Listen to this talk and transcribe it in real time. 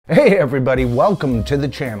Hey everybody, welcome to the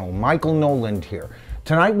channel. Michael Noland here.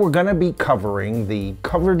 Tonight we're going to be covering the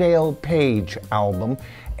Coverdale Page album,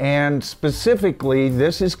 and specifically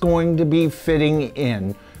this is going to be fitting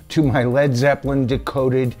in to my Led Zeppelin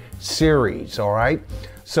Decoded series, alright?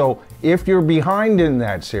 So if you're behind in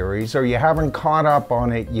that series or you haven't caught up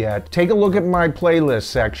on it yet, take a look at my playlist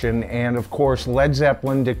section, and of course Led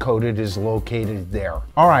Zeppelin Decoded is located there.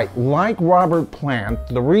 Alright, like Robert Plant,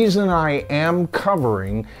 the reason I am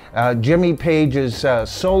covering Jimmy Page's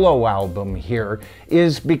solo album here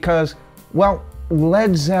is because, well,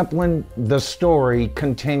 Led Zeppelin, the story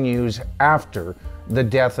continues after the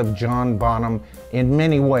death of John Bonham in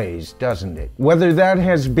many ways, doesn't it? Whether that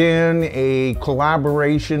has been a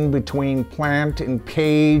collaboration between Plant and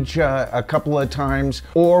Page a couple of times,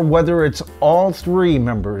 or whether it's all three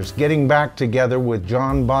members getting back together with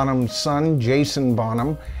John Bonham's son, Jason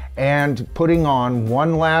Bonham, and putting on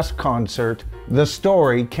one last concert, the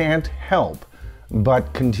story can't help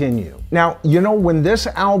but continue. Now, you know, when this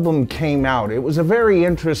album came out, it was a very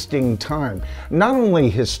interesting time, not only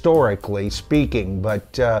historically speaking,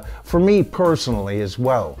 but for me personally as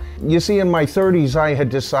well. You see, in my 30s, I had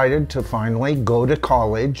decided to finally go to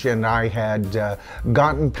college, and I had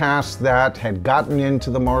gotten past that, had gotten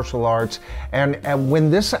into the martial arts, and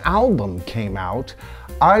when this album came out,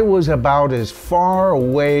 I was about as far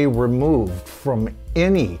away removed from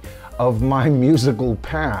any of my musical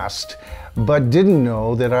past, but didn't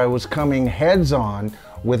know that I was coming heads-on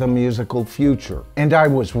with a musical future. And I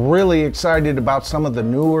was really excited about some of the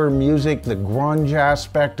newer music, the grunge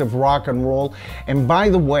aspect of rock and roll. And by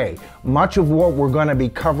the way, much of what we're going to be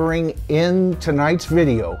covering in tonight's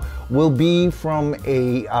video will be from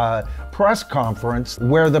a press conference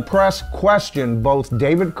where the press questioned both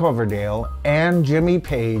David Coverdale and Jimmy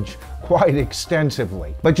Page quite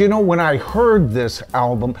extensively. But you know, when I heard this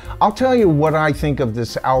album, I'll tell you what I think of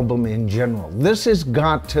this album in general. This has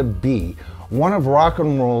got to be one of rock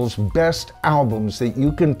and roll's best albums that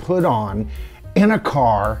you can put on in a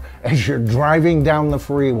car as you're driving down the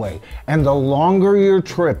freeway. And the longer your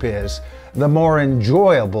trip is, the more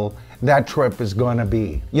enjoyable that trip is going to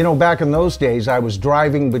be. You know, back in those days, I was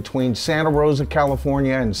driving between Santa Rosa,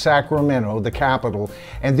 California and Sacramento, the capital,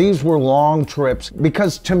 and these were long trips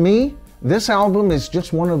because to me, this album is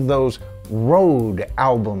just one of those road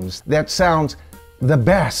albums that sounds the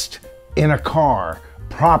best in a car,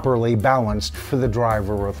 properly balanced for the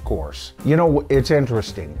driver, of course. You know, it's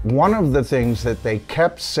interesting. One of the things that they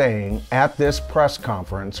kept saying at this press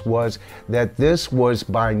conference was that this was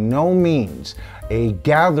by no means a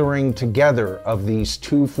gathering together of these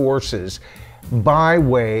two forces by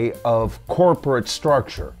way of corporate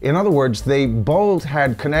structure. In other words, they both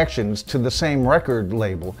had connections to the same record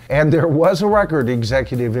label, and there was a record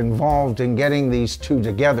executive involved in getting these two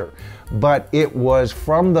together. But it was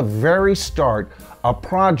from the very start a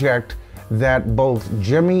project that both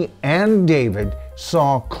Jimmy and David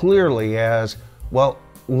saw clearly as, well,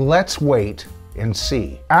 let's wait and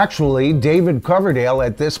see. Actually, David Coverdale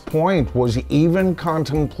at this point was even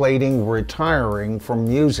contemplating retiring from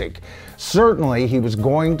music. Certainly, he was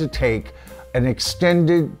going to take an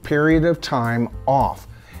extended period of time off.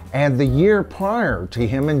 And the year prior to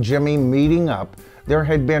him and Jimmy meeting up, there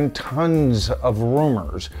had been tons of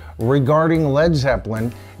rumors regarding Led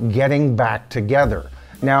Zeppelin getting back together.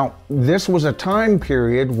 Now, this was a time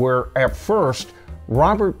period where at first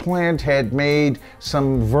Robert Plant had made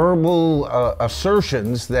some verbal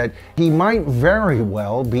assertions that he might very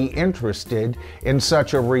well be interested in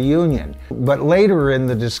such a reunion. But later in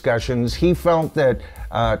the discussions, he felt that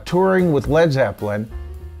touring with Led Zeppelin,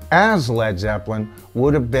 as Led Zeppelin,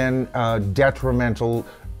 would have been detrimental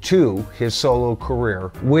to his solo career,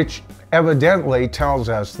 which evidently tells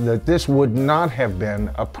us that this would not have been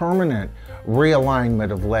a permanent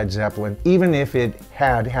realignment of Led Zeppelin, even if it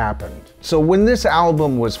had happened. So when this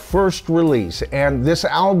album was first released, and this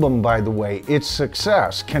album, by the way, its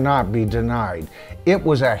success cannot be denied. It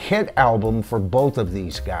was a hit album for both of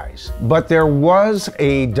these guys. But there was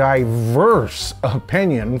a diverse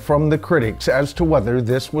opinion from the critics as to whether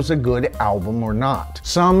this was a good album or not.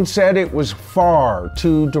 Some said it was far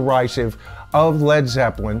too derisive of Led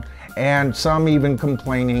Zeppelin, and some even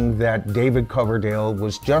complaining that David Coverdale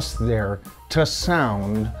was just there to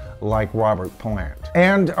sound like Robert Plant.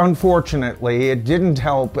 And unfortunately, it didn't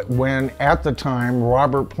help when, at the time,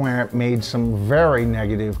 Robert Plant made some very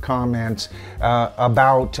negative comments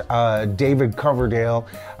about David Coverdale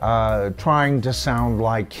trying to sound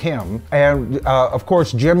like him. And of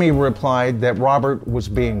course, Jimmy replied that Robert was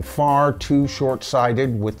being far too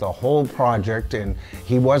short-sighted with the whole project and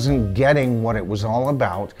he wasn't getting what it was all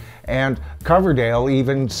about. And Coverdale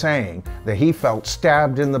even saying that he felt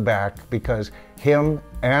stabbed in the back because him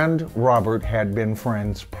and Robert had been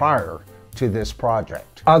friends prior to this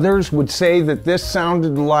project. Others would say that this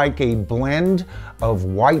sounded like a blend of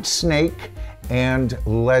Whitesnake and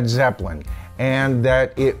Led Zeppelin, and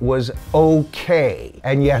that it was okay.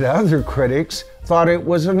 And yet other critics thought it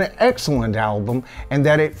was an excellent album and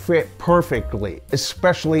that it fit perfectly,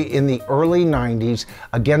 especially in the early 90s,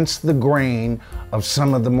 against the grain of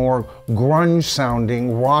some of the more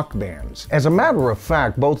grunge-sounding rock bands. As a matter of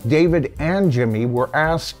fact, both David and Jimmy were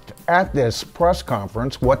asked at this press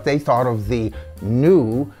conference what they thought of the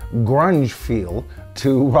new grunge feel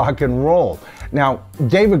to rock and roll. Now,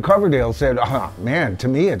 David Coverdale said, man, to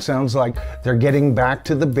me it sounds like they're getting back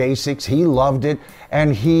to the basics. He loved it,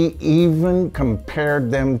 and he even compared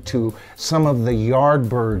them to some of the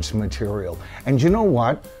Yardbirds material. And you know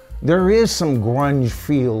what? There is some grunge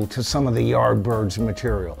feel to some of the Yardbirds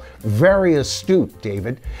material. Very astute,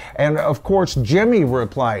 David. And of course, Jimmy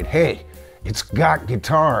replied, hey, it's got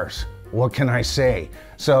guitars. What can I say?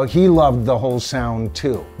 So he loved the whole sound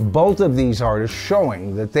too. Both of these artists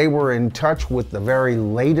showing that they were in touch with the very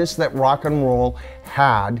latest that rock and roll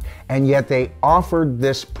had, and yet they offered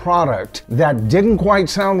this product that didn't quite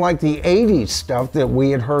sound like the 80s stuff that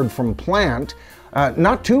we had heard from Plant.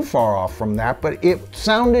 Not too far off from that, but it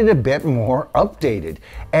sounded a bit more updated,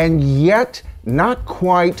 and yet not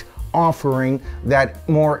quite offering that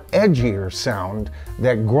more edgier sound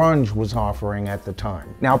that grunge was offering at the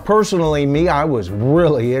time. Now, personally, me, I was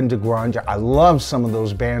really into grunge. I love some of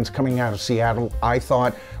those bands coming out of Seattle. I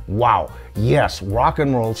thought, wow, yes, rock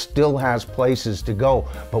and roll still has places to go.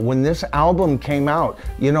 But when this album came out,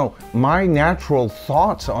 you know, my natural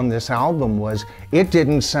thoughts on this album was it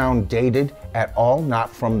didn't sound dated at all, not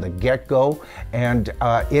from the get-go, and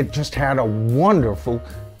it just had a wonderful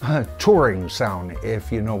touring sound,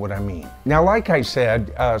 if you know what I mean. Now, like I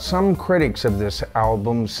said, some critics of this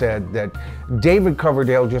album said that David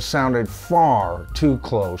Coverdale just sounded far too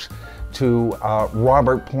close to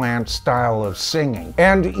Robert Plant's style of singing.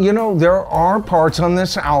 And you know, there are parts on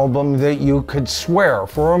this album that you could swear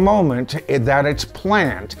for a moment that it's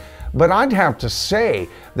Plant. But I'd have to say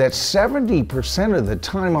that 70% of the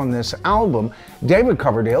time on this album, David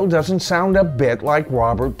Coverdale doesn't sound a bit like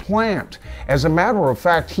Robert Plant. As a matter of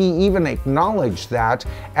fact, he even acknowledged that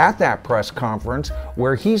at that press conference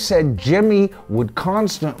where he said Jimmy would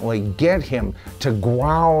constantly get him to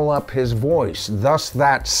growl up his voice, thus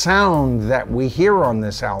that sound that we hear on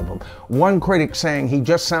this album. One critic saying he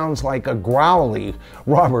just sounds like a growly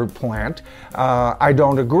Robert Plant. I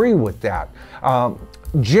don't agree with that.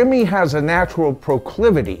 Jimmy has a natural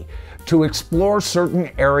proclivity to explore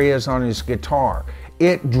certain areas on his guitar.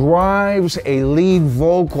 It drives a lead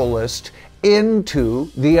vocalist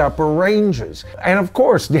into the upper ranges. And of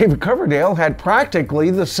course, David Coverdale had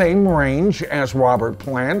practically the same range as Robert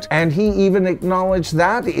Plant, and he even acknowledged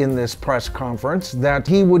that in this press conference, that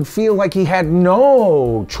he would feel like he had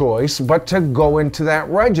no choice but to go into that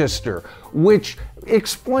register, which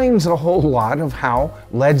explains a whole lot of how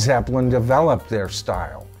Led Zeppelin developed their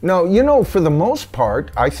style. Now, you know, for the most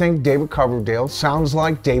part, I think David Coverdale sounds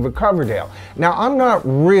like David Coverdale. Now, I'm not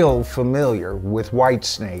real familiar with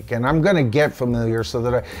Whitesnake, and I'm going to get familiar so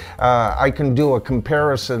that I can do a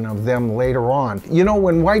comparison of them later on. You know,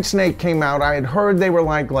 when Whitesnake came out, I had heard they were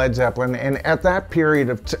like Led Zeppelin, and at that period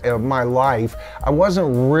of my life, I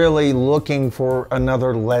wasn't really looking for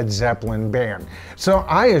another Led Zeppelin band. So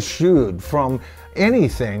I eschewed from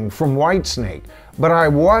anything from Whitesnake. But I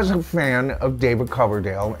was a fan of David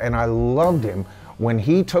Coverdale, and I loved him when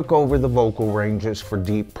he took over the vocal ranges for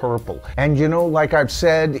Deep Purple. And you know, like I've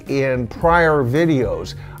said in prior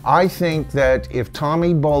videos, I think that if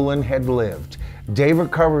Tommy Bolin had lived,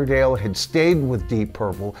 David Coverdale had stayed with Deep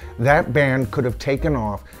Purple, that band could have taken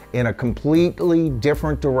off in a completely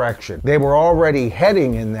different direction. They were already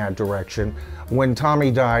heading in that direction when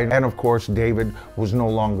Tommy died, and of course David was no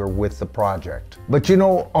longer with the project. But you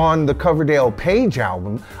know, on the Coverdale Page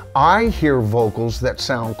album, I hear vocals that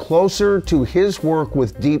sound closer to his work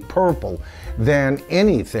with Deep Purple than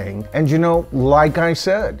anything. And you know, like I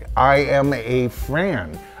said, I am a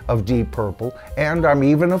fan of Deep Purple, and I'm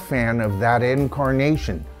even a fan of that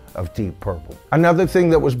incarnation of Deep Purple. Another thing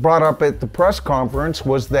that was brought up at the press conference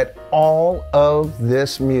was that all of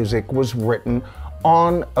this music was written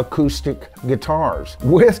on acoustic guitars,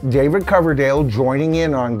 with David Coverdale joining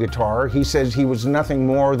in on guitar. He says he was nothing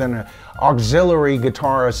more than an auxiliary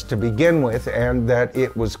guitarist to begin with, and that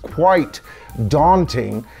it was quite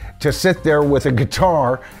daunting to sit there with a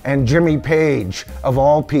guitar and Jimmy Page, of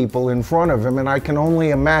all people, in front of him, and I can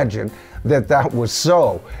only imagine that that was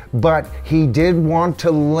so. But he did want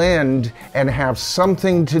to lend and have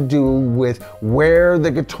something to do with where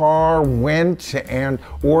the guitar went, and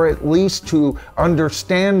or at least to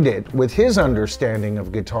understand it with his understanding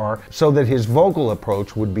of guitar, so that his vocal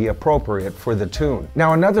approach would be appropriate for the tune.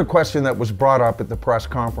 Now, another question that was brought up at the press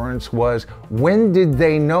conference was, when did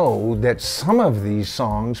they know that some of these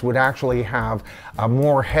songs would actually have a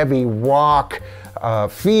more heavy rock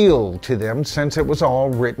feel to them, since it was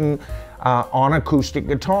all written on acoustic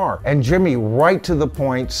guitar? And Jimmy, right to the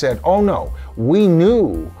point, said, oh no, we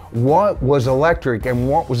knew what was electric and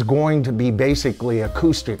what was going to be basically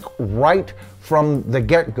acoustic right from the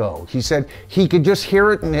get-go. He said he could just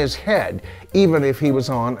hear it in his head, even if he was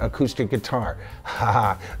on acoustic guitar.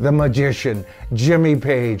 Ha, the magician, Jimmy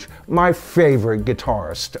Page, my favorite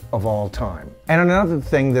guitarist of all time. And another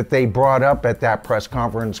thing that they brought up at that press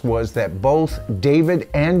conference was that both David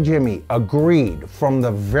and Jimmy agreed from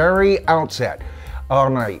the very outset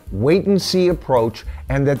on a wait-and-see approach,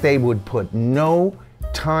 and that they would put no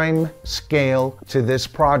time scale to this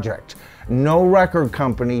project. No record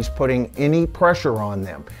companies putting any pressure on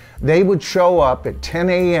them. They would show up at 10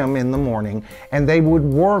 a.m. in the morning and they would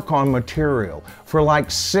work on material for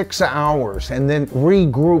like 6 hours and then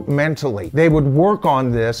regroup mentally. They would work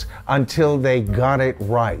on this until they got it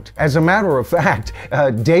right. As a matter of fact,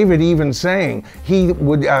 David even saying he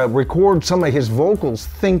would record some of his vocals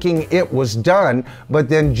thinking it was done, but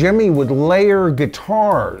then Jimmy would layer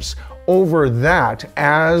guitars over that,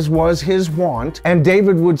 as was his wont, and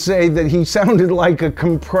David would say that he sounded like a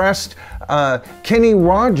compressed Kenny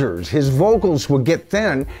Rogers. His vocals would get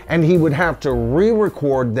thin and he would have to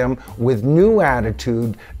re-record them with new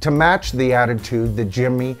attitude to match the attitude that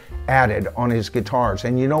Jimmy added on his guitars.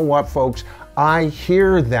 And you know what, folks? I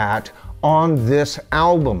hear that on this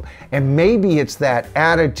album, and maybe it's that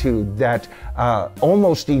attitude, that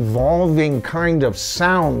almost evolving kind of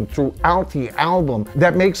sound throughout the album,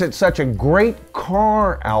 that makes it such a great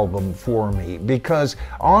car album for me, because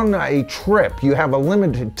on a trip you have a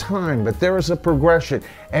limited time, but there is a progression,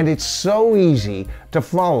 and it's so easy to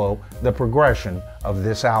follow the progression of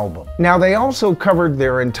this album. Now, they also covered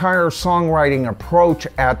their entire songwriting approach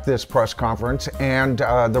at this press conference, and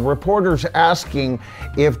the reporters asking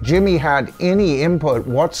if Jimmy had any input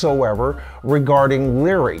whatsoever regarding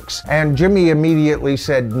lyrics. And Jimmy immediately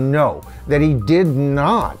said no, that he did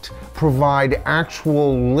not provide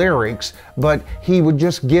actual lyrics, but he would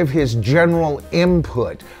just give his general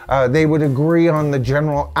input. They would agree on the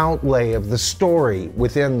general outlay of the story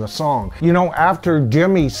within the song. You know, after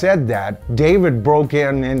Jimmy said that, David broke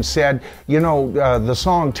in and said, you know, the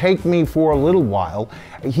song Take Me for a Little While,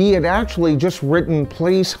 he had actually just written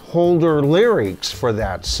placeholder lyrics for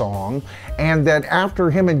that song, and that after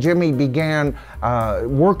him and Jimmy began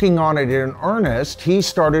working on it in earnest, he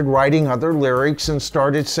started writing other lyrics and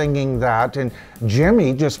started singing that, and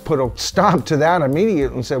Jimmy just put a stop to that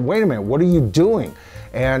immediately and said, wait a minute, what are you doing?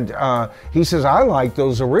 And he says, I like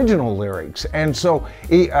those original lyrics. And so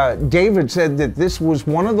David said that this was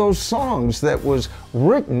one of those songs that was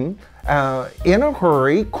written in a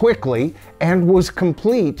hurry, quickly, and was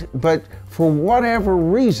complete, but for whatever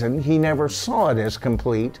reason, he never saw it as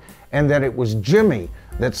complete, and that it was Jimmy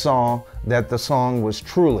that saw that the song was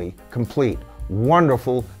truly complete.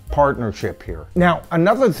 Wonderful partnership here. Now,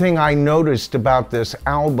 another thing I noticed about this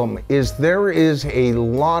album is there is a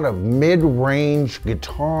lot of mid-range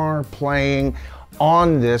guitar playing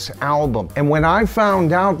on this album. And when I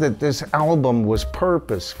found out that this album was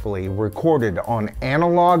purposefully recorded on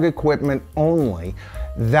analog equipment only,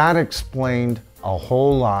 that explained a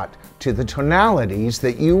whole lot to the tonalities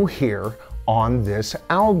that you hear on this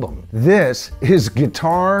album. This is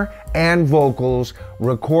guitar and vocals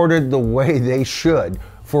recorded the way they should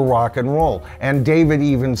for rock and roll. And David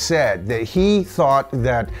even said that he thought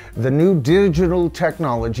that the new digital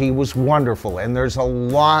technology was wonderful, and there's a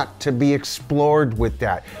lot to be explored with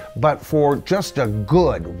that. But for just a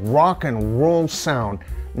good rock and roll sound,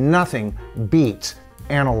 nothing beats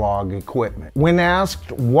analog equipment. When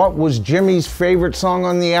asked what was Jimmy's favorite song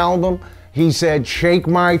on the album, he said, Shake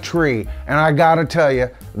My Tree. And I gotta tell you,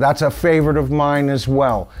 that's a favorite of mine as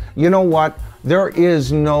well. You know what? There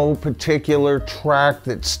is no particular track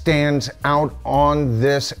that stands out on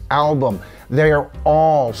this album. They are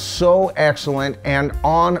all so excellent and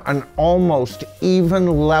on an almost even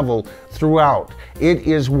level throughout. It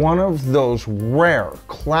is one of those rare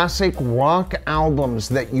classic rock albums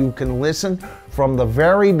that you can listen from the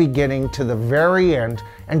very beginning to the very end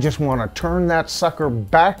and just want to turn that sucker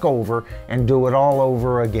back over and do it all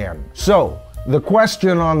over again. So, the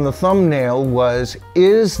question on the thumbnail was,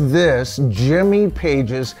 is this Jimmy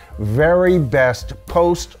Page's very best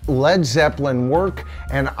post-Led Zeppelin work?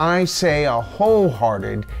 And I say a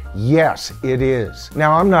wholehearted yes, it is.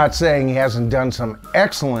 Now, I'm not saying he hasn't done some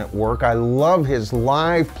excellent work. I love his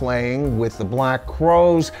live playing with the Black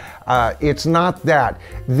Crowes. It's not that.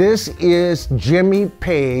 This is Jimmy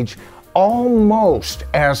Page almost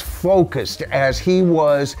as focused as he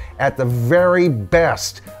was at the very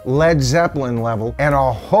best Led Zeppelin level, and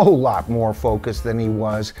a whole lot more focused than he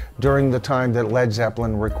was during the time that Led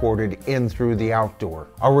Zeppelin recorded In Through the Outdoor.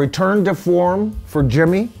 A return to form for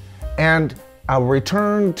Jimmy, and a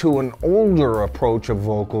return to an older approach of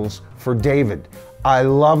vocals for David. I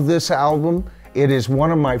love this album. It is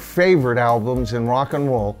one of my favorite albums in rock and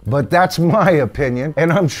roll, but that's my opinion, and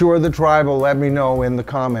I'm sure the tribe will let me know in the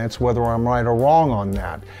comments whether I'm right or wrong on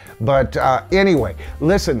that. But anyway,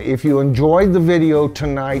 listen, if you enjoyed the video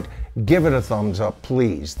tonight, give it a thumbs up,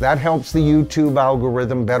 please. That helps the YouTube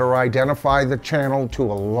algorithm better identify the channel to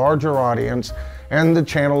a larger audience, and the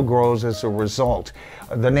channel grows as a result.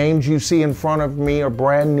 The names you see in front of me are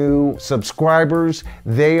brand new subscribers.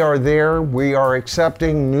 They are there. We are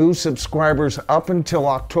accepting new subscribers up until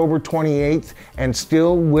October 28th and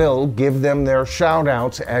still will give them their shout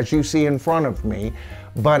outs as you see in front of me.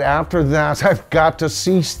 But after that, I've got to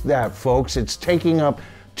cease that, folks. It's taking up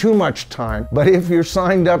too much time. But if you're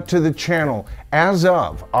signed up to the channel as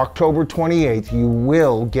of October 28th, you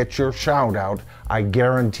will get your shout out. I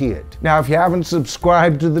guarantee it. Now, if you haven't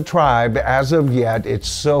subscribed to the tribe as of yet, it's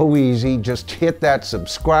so easy. Just hit that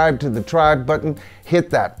subscribe to the tribe button, hit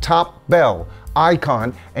that top bell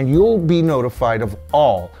icon, and you'll be notified of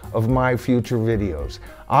all of my future videos.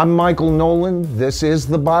 I'm Michael Nolan. This is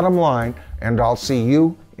The Bottom Line, and I'll see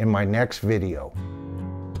you in my next video.